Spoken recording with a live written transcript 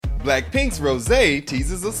Blackpink's Rosé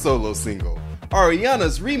teases a solo single.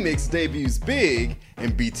 Ariana's remix debuts big,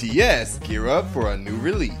 and BTS gear up for a new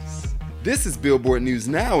release. This is Billboard News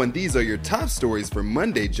Now, and these are your top stories for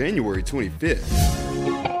Monday, January 25th.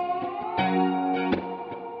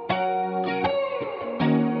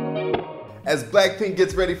 As Blackpink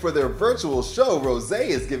gets ready for their virtual show, Rosé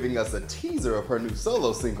is giving us a teaser of her new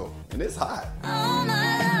solo single, and it's hot. All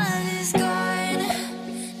my life is gone.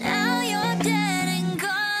 Now you're dead and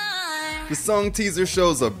gone. The song teaser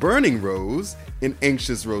shows a burning Rose, an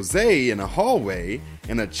anxious Rosé in a hallway,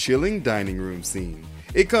 and a chilling dining room scene.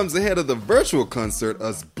 It comes ahead of the virtual concert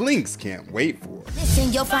us Blinks can't wait for.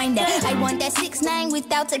 Listen, you'll find that I want that 6ix9ine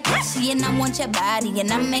without Takashi, and I want your body,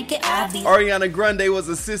 and I make it obvious. Ariana Grande was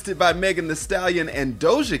assisted by Megan Thee Stallion and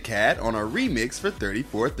Doja Cat on a remix for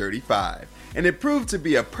 3435. And it proved to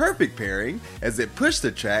be a perfect pairing as it pushed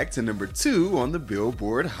the track to number 2 on the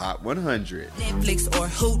Billboard Hot 100. Netflix or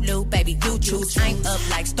Hulu, baby, you choose. I'm up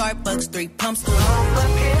like Starbucks, 3 pumps.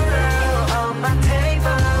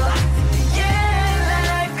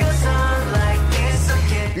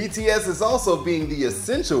 BTS is also being the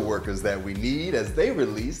essential workers that we need as they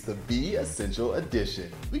release the Be Essential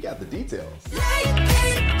Edition. We got the details.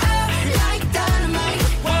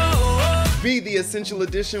 Be the Essential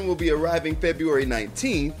Edition will be arriving February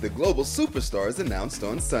 19th, the global superstars announced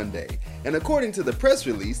on Sunday. And according to the press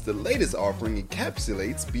release, the latest offering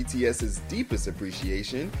encapsulates BTS's deepest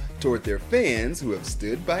appreciation toward their fans who have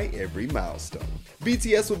stood by every milestone.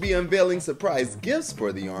 BTS will be unveiling surprise gifts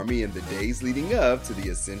for the ARMY in the days leading up to the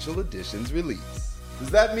Essential Edition's release. Does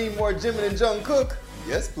that mean more Jimin and Jungkook?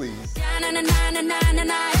 Yes, please.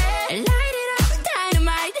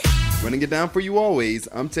 Running it down for you always,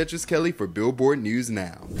 I'm Tetris Kelly for Billboard News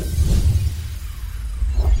Now.